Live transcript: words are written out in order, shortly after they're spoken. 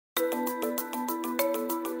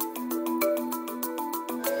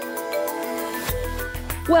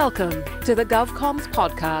Welcome to the GovComms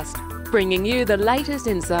podcast, bringing you the latest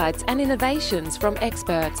insights and innovations from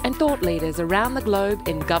experts and thought leaders around the globe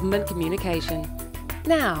in government communication.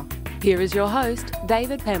 Now, here is your host,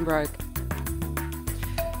 David Pembroke.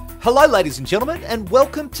 Hello, ladies and gentlemen, and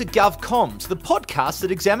welcome to GovComms, the podcast that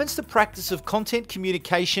examines the practice of content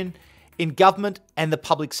communication in government and the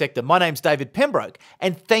public sector. My name's David Pembroke,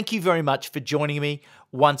 and thank you very much for joining me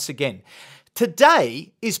once again.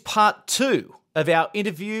 Today is part 2 of our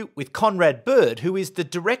interview with Conrad Bird, who is the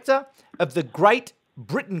director of the Great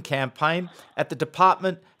Britain campaign at the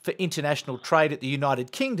Department for International Trade at the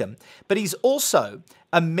United Kingdom, but he's also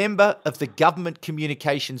a member of the Government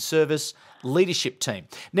Communication Service leadership team.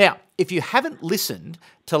 Now, if you haven't listened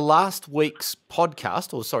to last week's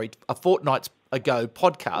podcast, a fortnight ago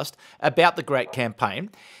podcast about the Great Campaign,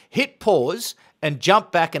 hit pause and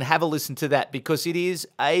jump back and have a listen to that, because it is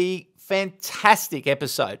a fantastic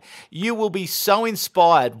episode. You will be so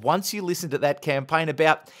inspired once you listen to that campaign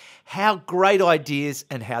about how great ideas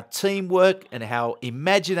and how teamwork and how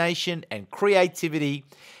imagination and creativity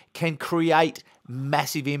can create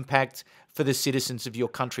massive impact for the citizens of your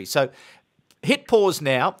country. So hit pause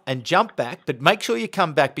now and jump back, but make sure you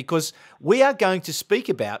come back, because we are going to speak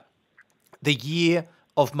about the year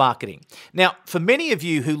of marketing. Now, for many of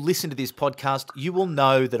you who listen to this podcast, you will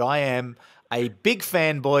know that I am a big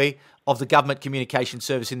fanboy of the Government Communication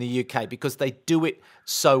Service in the UK because they do it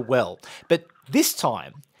so well. But this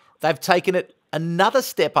time, they've taken it another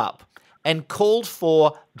step up and called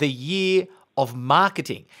for the year of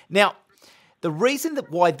marketing. Now, the reason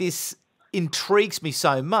why this intrigues me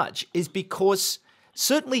so much is because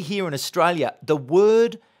certainly here in Australia, the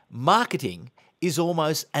word marketing is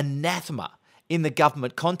almost anathema in the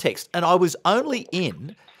government context. And I was only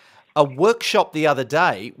in a workshop the other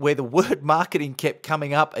day where the word marketing kept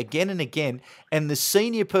coming up again and again, and the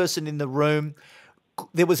senior person in the room,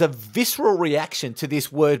 there was a visceral reaction to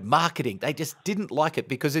this word marketing. They just didn't like it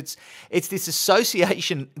because it's this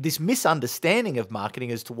association, this misunderstanding of marketing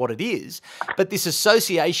as to what it is, but this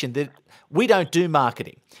association that we don't do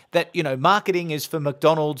marketing, that, marketing is for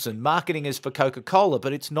McDonald's and marketing is for Coca-Cola,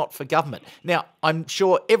 but it's not for government. Now, I'm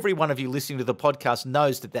sure every one of you listening to the podcast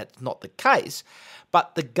knows that that's not the case,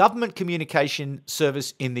 but the Government Communication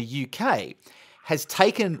Service in the UK has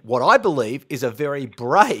taken what I believe is a very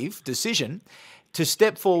brave decision to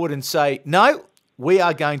step forward and say, no, we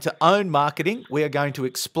are going to own marketing, we are going to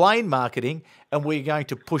explain marketing, and we're going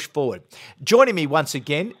to push forward. Joining me once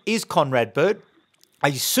again is Conrad Bird,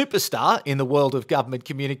 a superstar in the world of government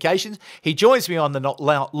communications. He joins me on the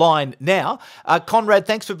line now. Conrad,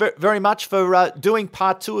 thanks very much for doing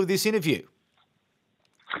part 2 of this interview.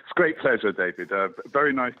 It's a great pleasure, David.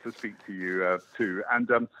 Very nice to speak to you too. And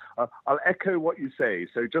I'll echo what you say.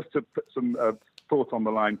 So just to put some thought on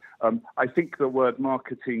the line, I think the word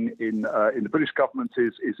marketing in the British government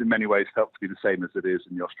is in many ways felt to be the same as it is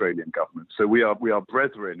in the Australian government. So we are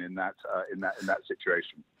brethren in that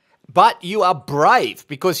situation. But you are brave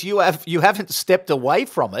because you haven't stepped away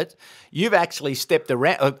from it. You've actually stepped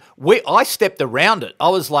around. I stepped around it. I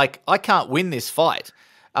was like, I can't win this fight.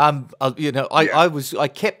 I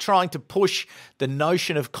kept trying to push the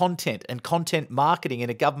notion of content and content marketing in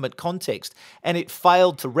a government context, and it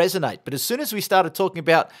failed to resonate. But as soon as we started talking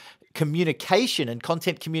about communication and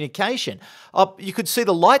content communication, you could see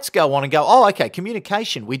the lights go on and go, oh, okay,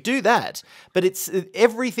 communication, we do that. But it's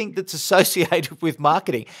everything that's associated with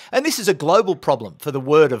marketing. And this is a global problem for the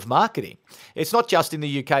word of marketing. It's not just in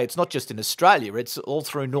the UK, it's not just in Australia, it's all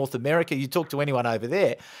through North America. You talk to anyone over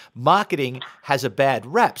there, marketing has a bad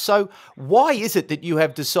rap. So why is it that you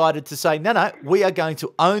have decided to say, no, we are going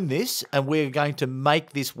to own this and we're going to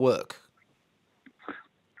make this work?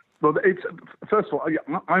 Well, first of all,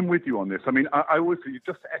 I'm with you on this. I mean, I always,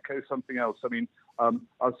 just to echo something else. I mean, I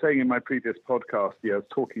was saying in my previous podcast, I was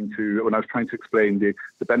talking to, when I was trying to explain the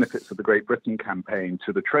benefits of the Great Britain campaign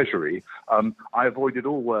to the Treasury, I avoided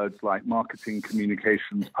all words like marketing,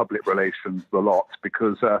 communications, public relations, the lot,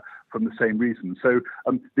 because from the same reason. So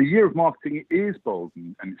the year of marketing is bold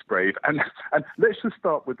and it's brave. And let's just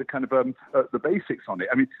start with the kind of the basics on it.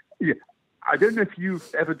 I mean, I don't know if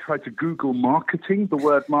you've ever tried to Google marketing, the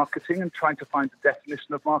word marketing, and trying to find the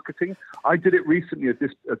definition of marketing. I did it recently as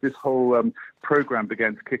this whole program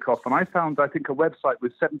began to kick off, and I found, I think, a website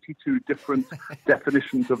with 72 different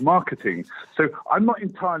definitions of marketing. So I'm not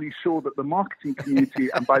entirely sure that the marketing community,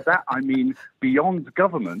 and by that I mean beyond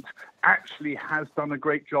government, actually has done a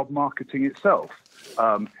great job marketing itself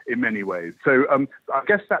in many ways. So I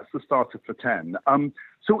guess that's the starter for 10.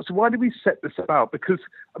 So why do we set this about? Because,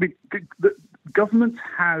 I mean, the government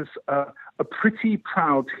has a pretty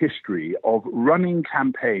proud history of running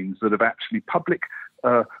campaigns that have actually public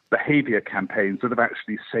behaviour campaigns that have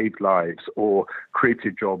actually saved lives or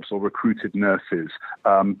created jobs or recruited nurses.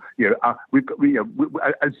 We've got,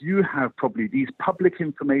 as you have probably, these public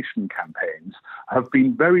information campaigns have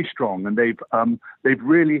been very strong, and they've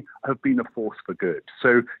really have been a force for good.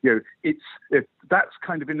 So that's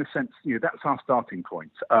kind of, in a sense, that's our starting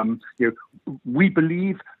point. We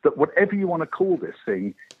believe that whatever you want to call this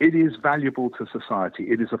thing, it is valuable to society.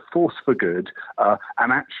 It is a force for good,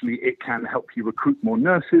 and actually it can help you recruit more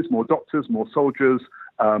nurses, more doctors, more soldiers.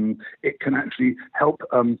 It can actually help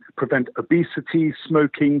prevent obesity,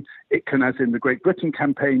 smoking. It can, as in the Great Britain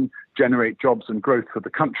campaign, generate jobs and growth for the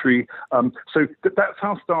country. So that's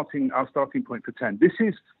our starting point for 10. This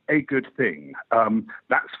is a good thing.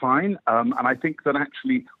 That's fine. And I think that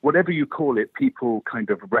actually, whatever you call it, people kind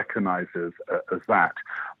of recognize as that.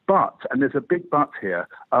 But, and there's a big but here,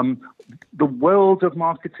 the world of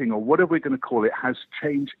marketing, or whatever we're going to call it,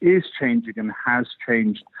 is changing and has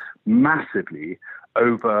changed massively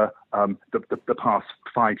over the past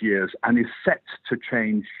 5 years, and is set to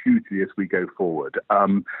change hugely as we go forward.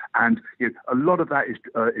 And a lot of that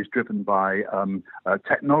is driven by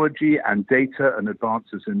technology and data and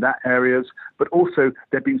advances in that areas, but also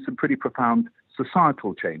there have been some pretty profound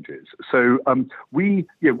societal changes. So we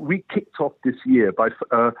kicked off this year by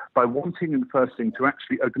wanting, in the first thing, to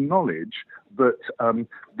actually acknowledge that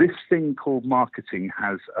this thing called marketing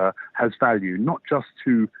has value, not just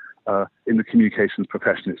to in the communications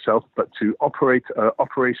profession itself, but to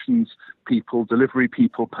operations people, delivery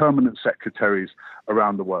people, permanent secretaries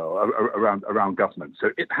around the world, around government.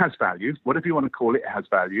 So it has value, whatever you want to call it, it has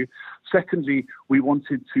value. Secondly, we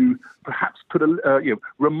wanted to perhaps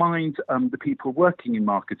remind the people working in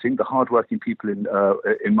marketing, the hardworking people in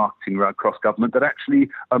marketing across government, that actually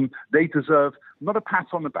they deserve not a pat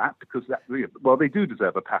on the back, because they do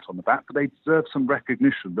deserve a pat on the back, but they deserve some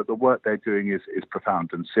recognition that the work they're doing is profound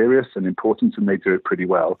and serious and important, and they do it pretty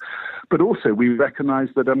well. But also we recognise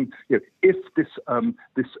that if this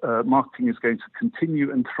marketing is going to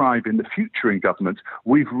continue and thrive in the future in government,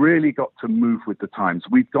 we've really got to move with the times.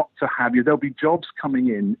 We've got to have there'll be jobs coming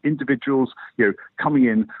in, individuals coming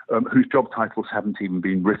in whose job titles haven't even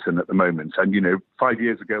been written at the moment. And 5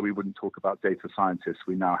 years ago we wouldn't talk about data scientists.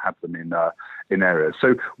 We now have them in areas.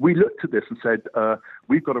 So we looked at this and said,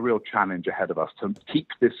 we've got a real challenge ahead of us to keep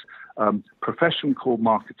this profession called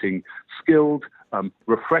marketing skilled,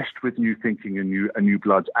 refreshed with new thinking and new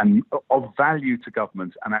blood, and of value to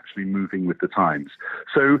government, and actually moving with the times.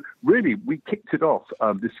 So really, we kicked it off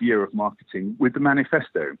this year of marketing with the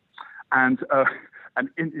manifesto,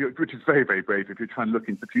 which is very, very brave if you're trying to look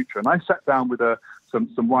into the future. And I sat down with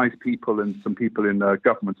some wise people and some people in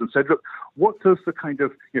government and said, look, what does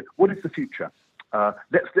what is the future?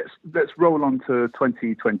 Let's roll on to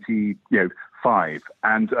 2025,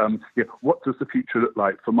 and what does the future look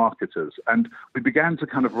like for marketers? And we began to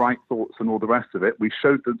kind of write thoughts and all the rest of it. We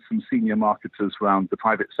showed them some senior marketers around the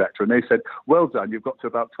private sector, and they said, well done, you've got to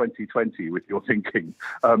about 2020 with your thinking.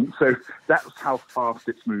 So that's how fast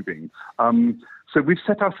it's moving. So we've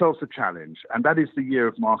set ourselves a challenge, and that is the year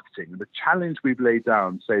of marketing. And the challenge we've laid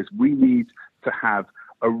down says we need to have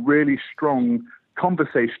a really strong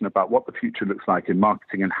conversation about what the future looks like in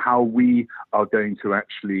marketing and how we are going to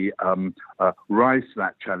actually rise to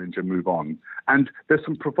that challenge and move on. And there's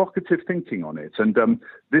some provocative thinking on it. And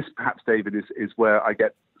this, perhaps, David, is where I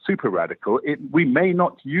get super radical. We may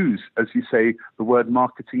not use, as you say, the word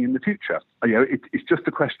marketing in the future. It's just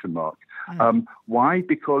a question mark. Why?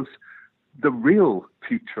 Because the real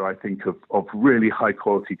future, I think, of really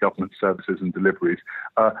high-quality government services and deliveries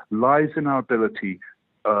lies in our ability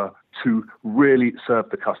to really serve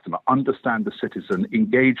the customer, understand the citizen,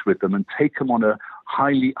 engage with them, and take them on a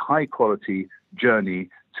high-quality journey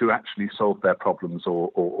to actually solve their problems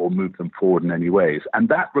or move them forward in any ways. And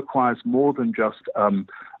that requires more than just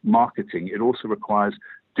marketing. It also requires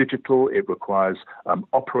digital, it requires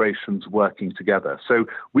operations working together. So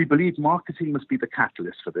we believe marketing must be the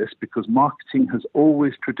catalyst for this, because marketing has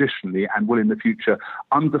always traditionally, and will in the future,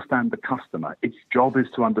 understand the customer. Its job is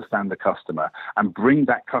to understand the customer and bring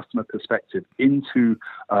that customer perspective into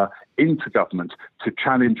government to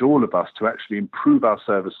challenge all of us to actually improve our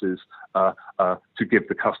services to give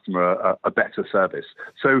the customer a better service.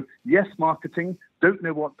 So yes, marketing. Don't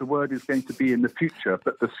know what the word is going to be in the future,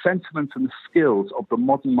 but the sentiment and the skills of the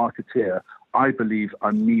modern marketeer, I believe,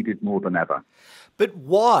 are needed more than ever. But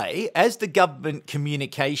why, as the government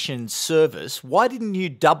communications service, why didn't you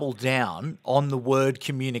double down on the word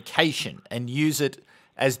communication and use it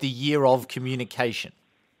as the year of communication?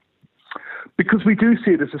 Because we do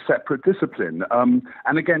see it as a separate discipline.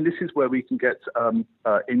 And again, this is where we can get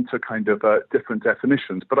into kind of different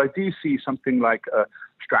definitions. But I do see something like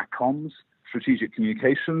stratcoms, strategic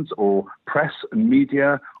communications, or press and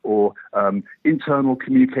media, or internal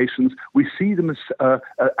communications. We see them as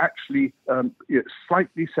actually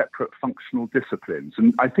slightly separate functional disciplines.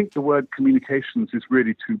 And I think the word communications is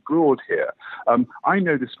really too broad here. I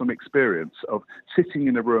know this from experience of sitting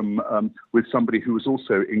in a room with somebody who was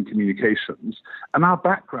also in communications, and our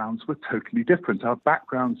backgrounds were totally different. Our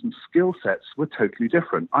backgrounds and skill sets were totally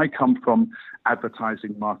different. I come from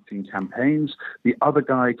advertising marketing campaigns. The other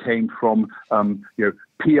guy came from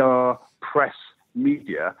PR, press,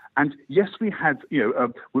 media, and yes, we had,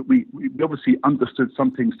 we obviously understood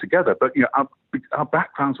some things together, but our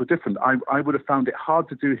backgrounds were different. I would have found it hard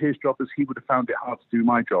to do his job as he would have found it hard to do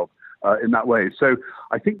my job in that way. So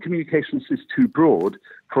I think communications is too broad.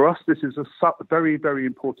 For us, this is a very, very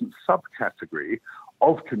important subcategory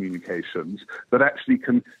of communications that actually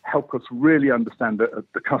can help us really understand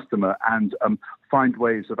the customer and find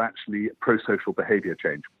ways of actually pro-social behaviour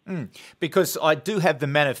change. Because I do have the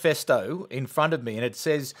manifesto in front of me, and it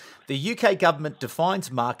says the UK government defines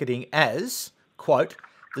marketing as, quote,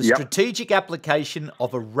 the strategic application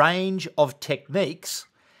of a range of techniques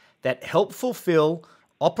that help fulfil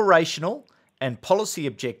operational and policy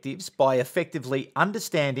objectives by effectively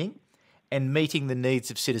understanding and meeting the needs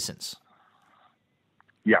of citizens.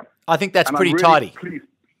 Yeah, I think that's and pretty I'm really tidy. Pleased.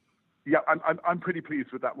 Yeah, I'm pretty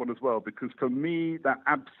pleased with that one as well, because for me, that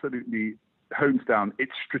absolutely hones down.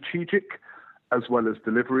 It's strategic as well as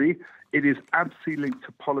delivery. It is absolutely linked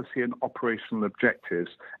to policy and operational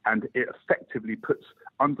objectives, and it effectively puts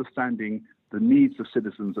understanding the needs of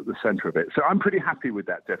citizens at the centre of it. So I'm pretty happy with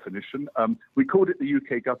that definition. We called it the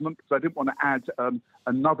UK government because I didn't want to add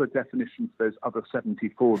another definition to those other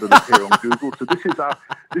 74 that appear on Google. So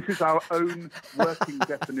this is our own working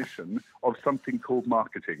definition of something called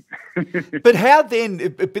marketing. But how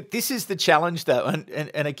then? But this is the challenge, though,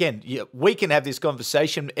 and again, we can have this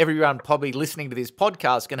conversation. Everyone probably listening to this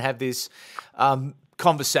podcast can have this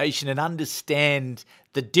conversation and understand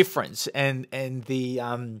the difference and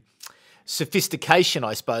the sophistication,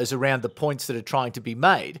 I suppose, around the points that are trying to be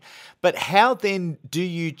made. But how then do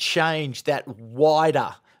you change that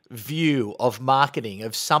wider view of marketing,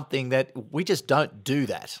 of something that we just don't do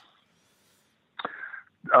that?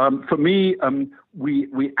 For me,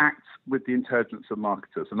 we act with the intelligence of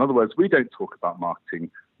marketers. In other words, we don't talk about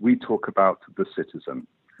marketing, we talk about the citizen.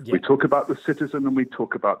 Yeah. We talk about the citizen and we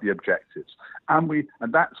talk about the objectives. And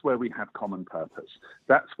that's where we have common purpose.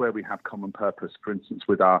 That's where we have common purpose, for instance,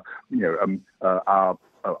 with our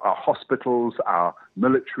hospitals, our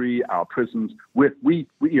military, our prisons.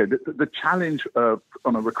 The challenge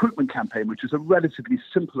on a recruitment campaign, which is a relatively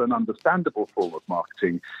simple and understandable form of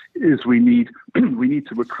marketing, is we need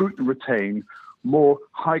to recruit and retain more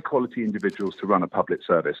high-quality individuals to run a public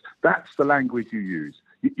service. That's the language you use.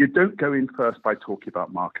 You don't go in first by talking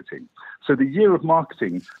about marketing. So the year of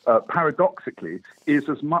marketing, paradoxically, is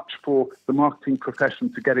as much for the marketing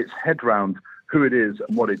profession to get its head round who it is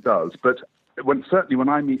and what it does. But certainly when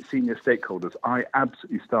I meet senior stakeholders, I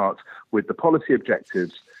absolutely start with the policy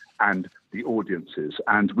objectives and the audiences.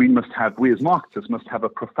 And we as marketers must have a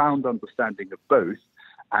profound understanding of both,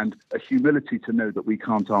 and a humility to know that we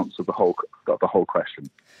can't answer the whole question.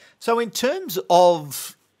 So in terms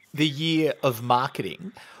of the year of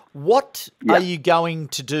marketing, what are you going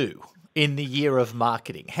to do in the year of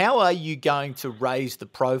marketing? How are you going to raise the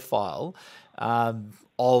profile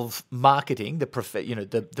of marketing, the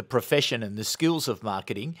profession and the skills of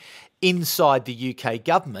marketing inside the UK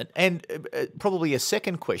government? And probably a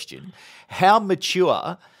second question, how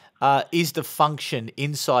mature is the function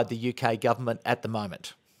inside the UK government at the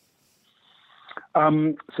moment?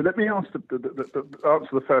 So let me answer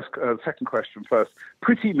the second question first.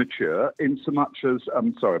 Pretty mature in so much as,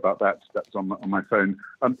 sorry about that, that's on my phone.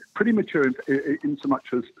 Pretty mature in so much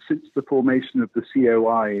as since the formation of the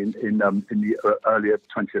COI in the earlier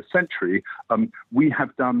 20th century, we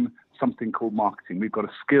have done something called marketing. We've got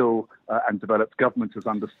a skill and developed. Government has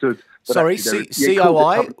understood. Sorry,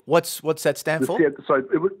 COI. What's that stand for? Sorry,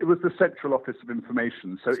 it was the Central Office of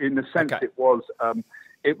Information. So in a sense,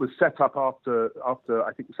 it was set up after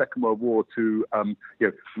I think the Second World War to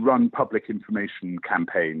run public information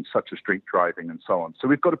campaigns such as drink driving and so on. So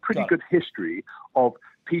we've got a pretty good history of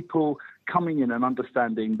people coming in and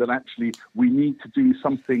understanding that actually we need to do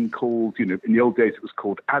something called, in the old days it was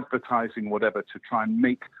called advertising, whatever, to try and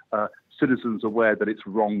make citizens aware that it's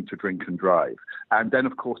wrong to drink and drive. And then,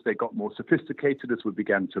 of course, they got more sophisticated as we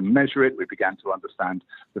began to measure it. We began to understand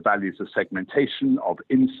the values of segmentation, of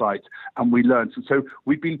insight, and we learned. And so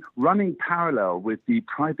we've been running parallel with the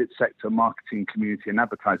private sector marketing community and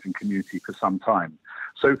advertising community for some time.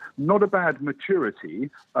 So not a bad maturity,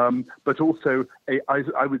 but also,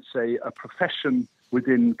 I would say, a profession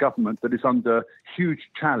within government that is under huge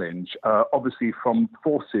challenge, obviously from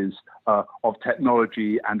forces of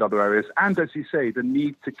technology and other areas, and as you say, the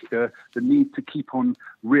need to keep on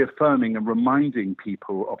reaffirming and reminding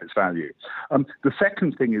people of its value. The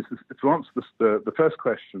second thing is, to answer the first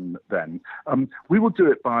question, then we will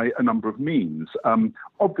do it by a number of means.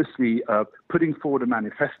 Obviously, putting forward a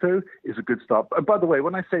manifesto is a good start. And by the way,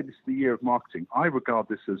 when I say this is the year of marketing, I regard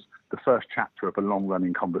this as the first chapter of a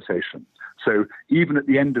long-running conversation. So even at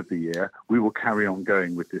the end of the year, we will carry on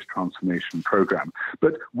going with this transformation program.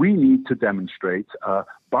 But we need to demonstrate,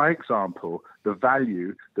 by example, the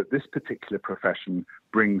value that this particular profession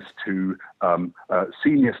brings to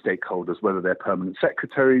senior stakeholders, whether they're permanent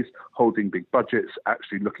secretaries, holding big budgets,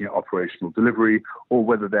 actually looking at operational delivery, or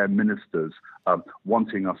whether they're ministers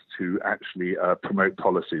wanting us to actually promote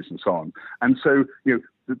policies and so on. And so,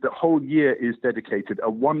 the whole year is dedicated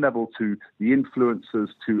at one level to the influencers,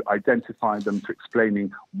 to identify them, to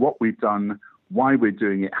explaining what we've done, why we're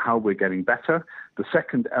doing it, how we're getting better. The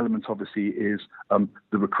second element, obviously, is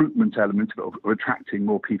the recruitment element of attracting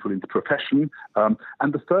more people into profession.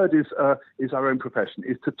 And the third is our own profession,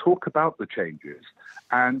 is to talk about the changes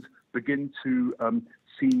and begin to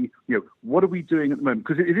see, what are we doing at the moment?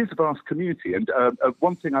 Because it is a vast community. And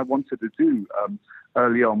one thing I wanted to do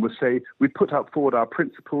early on was say, we put up forward our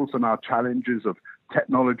principles and our challenges of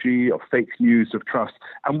technology, of fake news, of trust.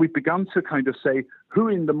 And we've begun to kind of say, who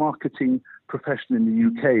in the marketing profession in the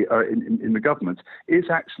UK, or in the government, is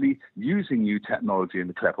actually using new technology in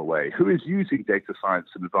a clever way? Who is using data science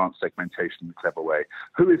and advanced segmentation in a clever way?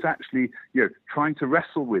 Who is actually, trying to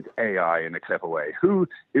wrestle with AI in a clever way? Who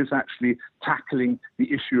is actually tackling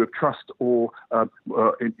the issue of trust, or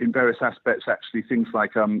in various aspects, actually things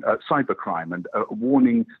like cybercrime and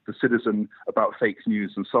warning the citizen about fake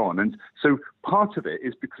news and so on? And so part of it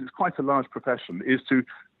is, because it's quite a large profession, is to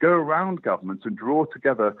go around government and draw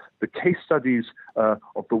together the case studies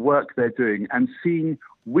of the work they're doing and seeing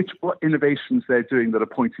what innovations they're doing that are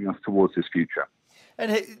pointing us towards this future.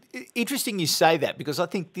 And interesting you say that, because I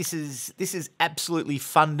think this is absolutely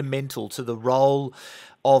fundamental to the role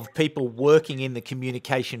of people working in the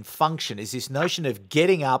communication function, is this notion of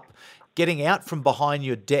getting out from behind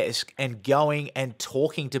your desk and going and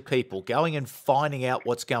talking to people, going and finding out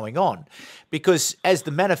what's going on. Because as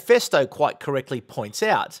the manifesto quite correctly points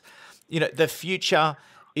out, the future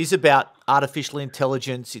is about artificial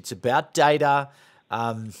intelligence, it's about data,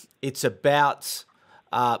 it's about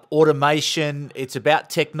automation, it's about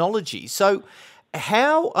technology. So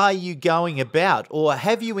how are you going about, or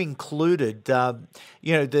have you included, the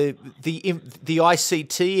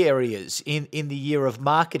ICT areas in the year of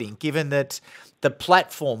marketing, given that the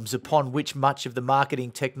platforms upon which much of the marketing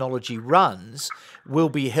technology runs will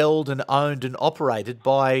be held and owned and operated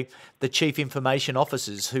by the chief information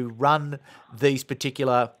officers who run these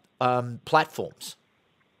particular platforms?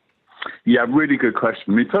 Yeah, really good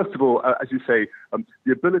question. I mean, first of all, as you say,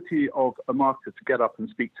 the ability of a marketer to get up and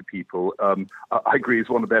speak to people, I agree, is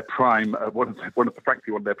one of their prime,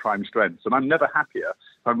 frankly, one of their prime strengths. And I'm never happier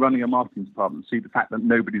if I'm running a marketing department and see the fact that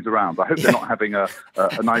nobody's around. I hope they're not having a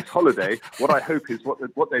nice holiday. What I hope is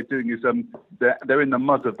what they're doing is they're in the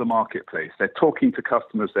mud of the marketplace. They're talking to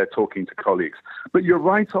customers, they're talking to colleagues. But you're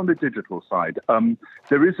right on the digital side.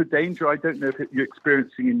 There is a danger. I don't know if you're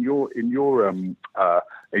experiencing in your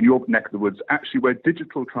neck of the woods, actually, where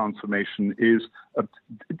digital transformation is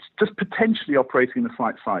it's just potentially operating in a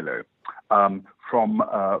slight silo from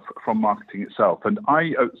marketing itself. And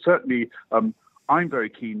I certainly, I'm very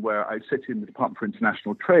keen, where I sit in the Department for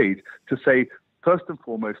International Trade, to say, first and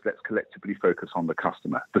foremost, let's collectively focus on the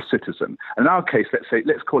customer, the citizen. In our case,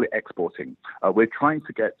 let's call it exporting. We're trying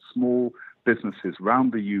to get small businesses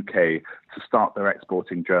around the UK to start their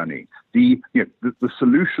exporting journey. The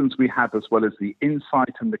solutions we have, as well as the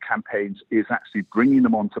insight and the campaigns, is actually bringing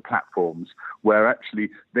them onto platforms where actually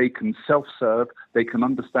they can self-serve, they can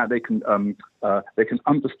understand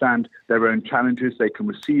their own challenges, they can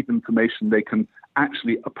receive information, they can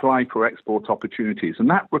actually apply for export opportunities. And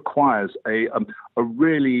that requires a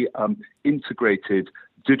really integrated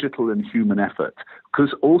digital and human effort,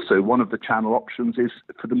 because also one of the channel options is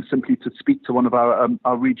for them simply to speak to one of our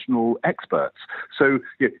regional experts. So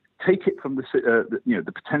take it from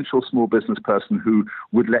the potential small business person who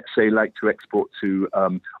would, let's say, like to export to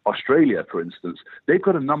Australia, for instance. They've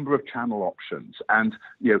got a number of channel options, and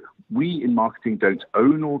we in marketing don't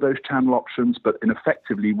own all those channel options, but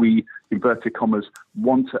effectively we, inverted commas,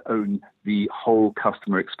 want to own the whole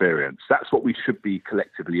customer experience. That's what we should be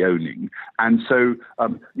collectively owning. And so,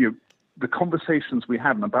 the conversations we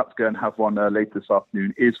have, and I'm about to go and have one later this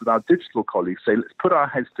afternoon, is with our digital colleagues. Say, let's put our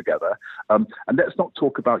heads together and let's not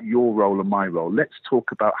talk about your role and my role. Let's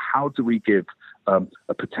talk about how do we give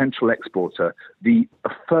a potential exporter a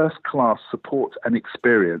first-class support and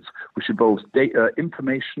experience, which involves data,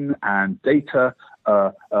 information and data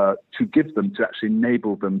to give them, to actually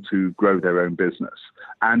enable them to grow their own business.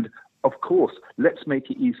 And of course, let's make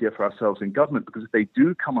it easier for ourselves in government, because if they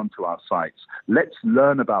do come onto our sites, let's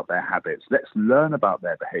learn about their habits, let's learn about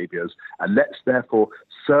their behaviors, and let's therefore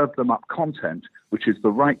serve them up content which is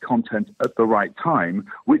the right content at the right time,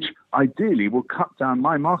 which ideally will cut down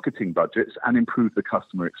my marketing budgets and improve the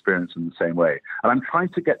customer experience in the same way. And I'm trying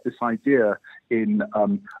to get this idea in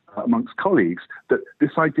amongst colleagues, that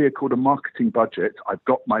this idea called a marketing budget, I've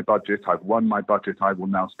got my budget, I've won my budget, I will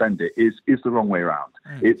now spend it, is the wrong way around.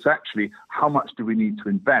 It's actually how much do we need to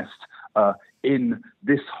invest in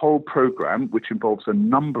this whole program, which involves a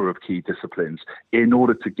number of key disciplines, in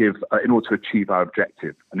order to achieve our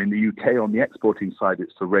objective. And in the UK, on the exporting side,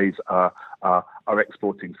 it's to raise our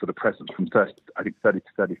exporting for the present from 30 to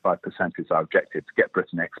 35% is our objective, to get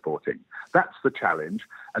Britain exporting. That's the challenge.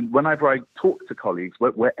 And whenever I talk to colleagues,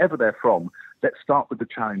 wherever they're from, let's start with the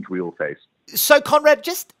challenge we all face. So, Conrad,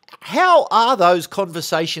 just how are those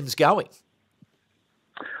conversations going?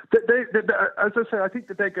 As I say, I think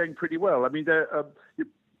that they're going pretty well. I mean,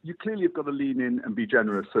 you clearly have got to lean in and be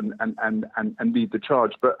generous and lead the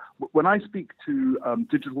charge. But when I speak to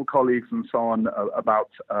digital colleagues and so on about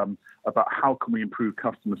how can we improve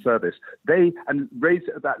customer service, they raise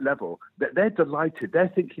it at that level. They're delighted.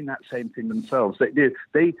 They're thinking that same thing themselves.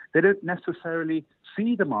 They don't necessarily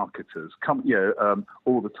see the marketers come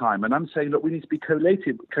all the time. And I'm saying, look, we need to be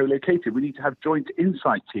co-located. We need to have joint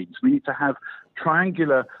insight teams. We need to have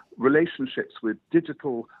triangular relationships with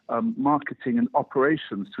digital marketing and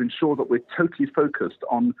operations to ensure that we're totally focused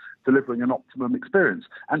on delivering an optimum experience.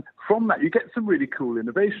 And from that, you get some really cool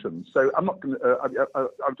innovations. So I'm not going to,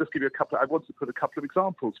 I'll just give you I want to put a couple of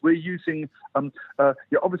examples. We're using,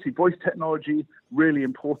 obviously voice technology, really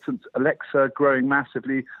important, Alexa growing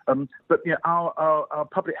massively, but our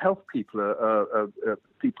public health people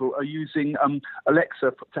are using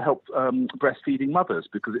Alexa to help breastfeeding mothers,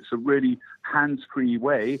 because it's a really hands-free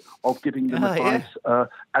way of giving them advice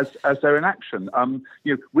as they're in action.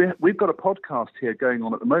 We've got a podcast here going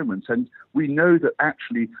on at the moment, and we know that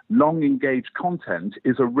actually long engaged content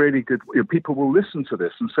is a really good, people will listen to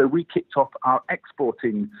this. And so we kicked off our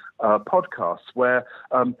exporting podcasts, where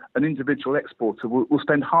an individual exporter will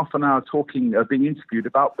spend half an hour talking, being interviewed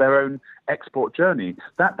about their own export journey.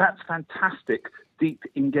 That's fantastic, deep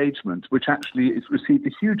engagement, which actually has received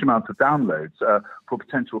a huge amount of downloads for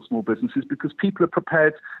potential small businesses, because people are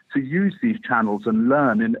prepared to use these channels and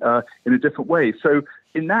learn in a different way. So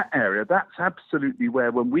in that area, that's absolutely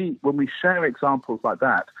where, when we share examples like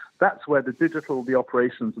that, that's where the digital, the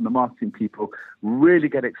operations and the marketing people really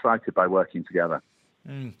get excited by working together.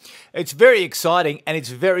 It's very exciting and it's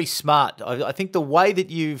very smart. I think the way that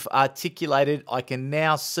you've articulated, I can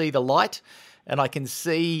now see the light, and I can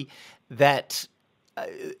see that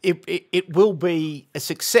it will be a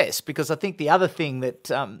success, because I think the other thing that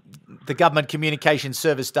the Government Communication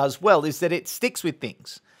Service does well is that it sticks with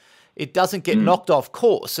things. It doesn't get knocked off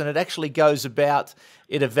course, and it actually goes about,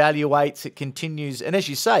 it evaluates, it continues. And as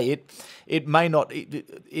you say, it may not,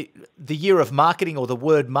 the year of marketing or the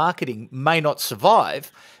word marketing may not survive,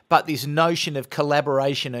 but this notion of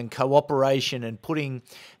collaboration and cooperation and putting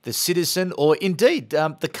the citizen, or indeed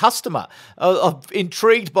the customer, I'm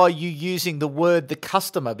intrigued by you using the word the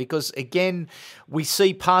customer, because again, we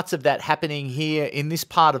see parts of that happening here in this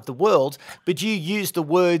part of the world, but you use the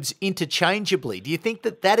words interchangeably. Do you think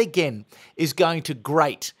that again is going to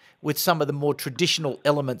grate with some of the more traditional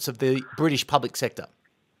elements of the British public sector?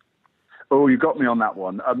 Oh, you got me on that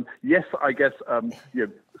one. Yes, I guess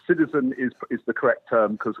citizen is the correct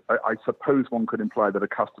term, because I suppose one could imply that a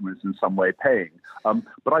customer is in some way paying.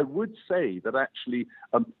 But I would say that actually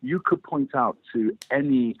you could point out to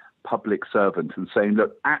any public servant and saying,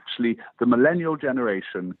 look, actually the millennial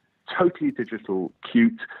generation, totally digital,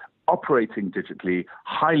 cute, operating digitally,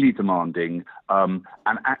 highly demanding, and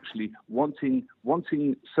actually wanting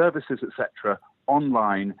services, etc.,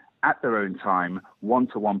 online, at their own time,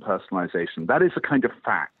 one-to-one personalization. That is a kind of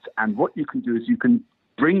fact. And what you can do is you can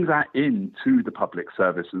bring that into the public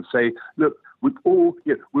service and say, look, we're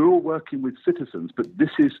all working with citizens, but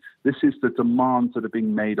this is the demands that are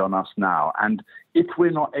being made on us now. And if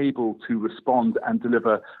we're not able to respond and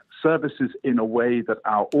deliver services in a way that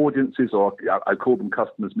our audiences, or I call them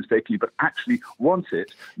customers mistakenly, but actually want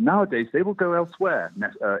it, nowadays they will go elsewhere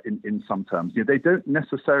in some terms. They don't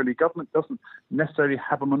necessarily, government doesn't necessarily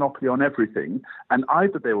have a monopoly on everything, and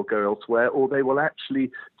either they will go elsewhere or they will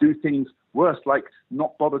actually do things worse, like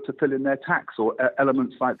not bother to fill in their tax or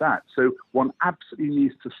elements like that. So one absolutely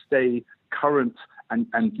needs to stay current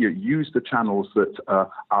and use the channels that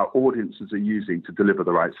our audiences are using to deliver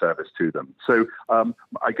the right service to them. So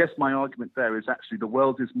I guess my argument there is actually the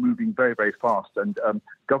world is moving very, very fast, and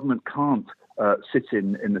government can't sit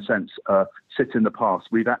in the past.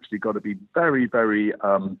 We've actually got to be very, very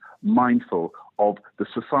mindful of the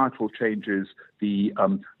societal changes, the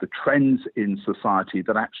trends in society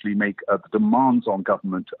that actually make the demands on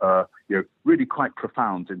government really quite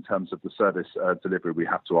profound in terms of the service delivery we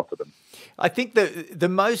have to offer them. I think the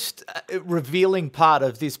most revealing part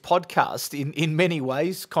of this podcast in many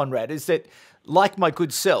ways, Conrad, is that, like my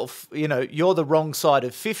good self, you're the wrong side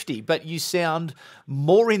of 50, but you sound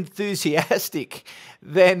more enthusiastic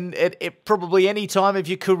than at probably any time of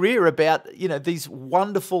your career about, these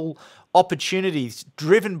wonderful opportunities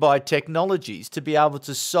driven by technologies to be able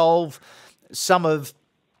to solve some of,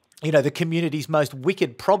 the community's most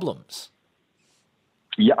wicked problems.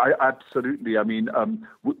 Yeah, absolutely. I mean,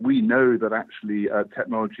 we know that actually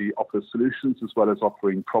technology offers solutions as well as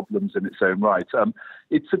offering problems in its own right.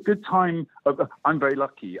 It's a good time. I'm very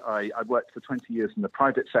lucky. I've worked for 20 years in the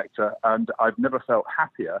private sector, and I've never felt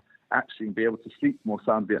happier actually be able to sleep more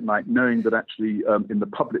soundly at night, knowing that actually in the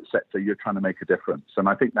public sector you're trying to make a difference. And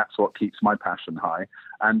I think that's what keeps my passion high.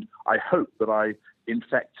 And I hope that I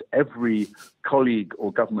infect every colleague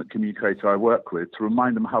or government communicator I work with to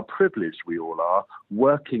remind them how privileged we all are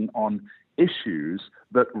working on issues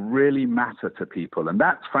that really matter to people. And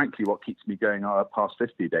that's frankly what keeps me going past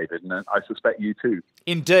 50, David, and I suspect you too.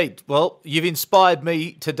 Indeed. Well, you've inspired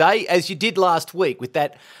me today, as you did last week with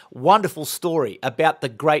that wonderful story about the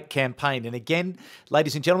great campaign. And again,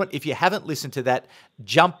 ladies and gentlemen, if you haven't listened to that,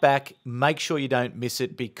 jump back, make sure you don't miss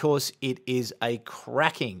it, because it is a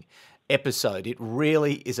cracking episode. It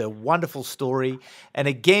really is a wonderful story. And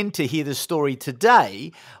again, to hear the story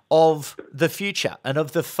today of the future and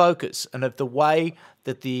of the focus and of the way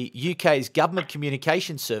that the UK's government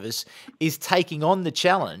communication service is taking on the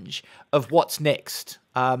challenge of what's next.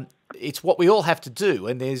 It's what we all have to do.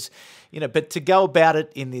 And there's, but to go about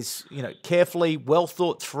it in this, carefully, well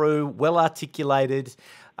thought through, well articulated,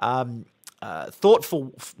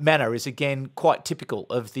 thoughtful manner is again quite typical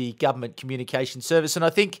of the government communication service. And I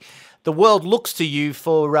think the world looks to you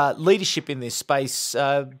for leadership in this space,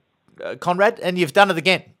 Conrad, and you've done it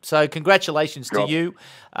again. So congratulations to you,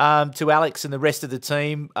 to Alex and the rest of the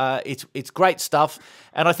team. It's great stuff.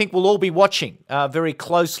 And I think we'll all be watching very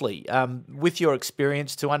closely with your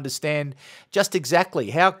experience to understand just exactly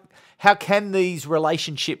how can these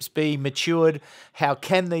relationships be matured? How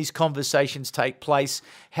can these conversations take place?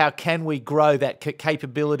 How can we grow that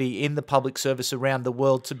capability in the public service around the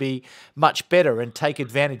world to be much better and take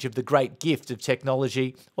advantage of the great gift of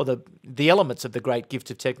technology, or the elements of the great gift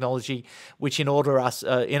of technology, which enable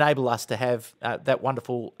us to have that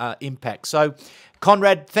wonderful impact. So,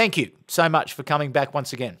 Conrad, thank you so much for coming back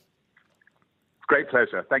once again. Great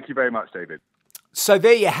pleasure. Thank you very much, David. So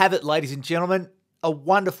there you have it, ladies and gentlemen. A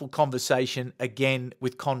wonderful conversation again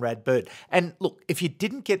with Conrad Bird. And look, if you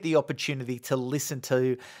didn't get the opportunity to listen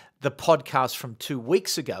to the podcast from 2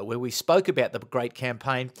 weeks ago where we spoke about the great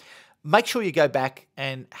campaign, make sure you go back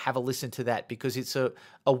and have a listen to that, because it's a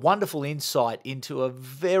wonderful insight into a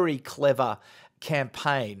very clever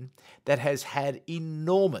campaign that has had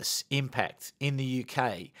enormous impact in the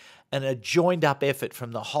UK, and a joined-up effort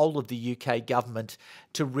from the whole of the UK government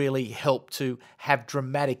to really help to have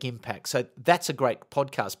dramatic impact. So that's a great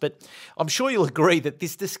podcast. But I'm sure you'll agree that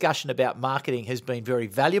this discussion about marketing has been very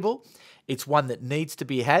valuable. It's one that needs to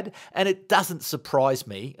be had, and it doesn't surprise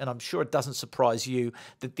me, and I'm sure it doesn't surprise you,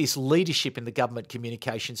 that this leadership in the government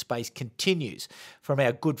communication space continues from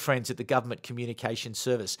our good friends at the Government Communication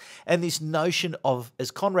Service. And this notion of,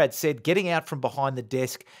 as Conrad said, getting out from behind the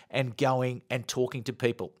desk and going and talking to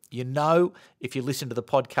people. If you listen to the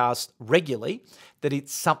podcast regularly, that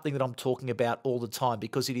it's something that I'm talking about all the time,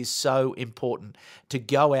 because it is so important to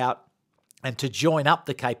go out and to join up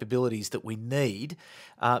the capabilities that we need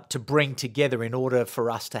to bring together in order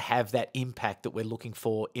for us to have that impact that we're looking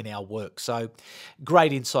for in our work. So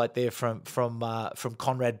great insight there from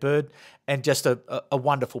Conrad Bird, and just a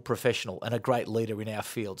wonderful professional and a great leader in our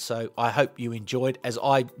field. So I hope you enjoyed, as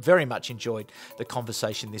I very much enjoyed, the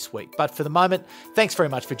conversation this week. But for the moment, thanks very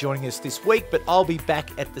much for joining us this week, but I'll be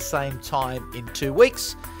back at the same time in 2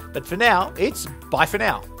 weeks. But for now, it's bye for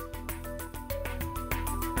now.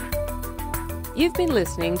 You've been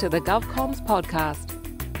listening to the GovComms podcast.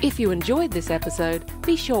 If you enjoyed this episode,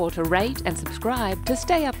 be sure to rate and subscribe to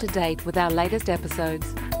stay up to date with our latest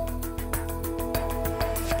episodes.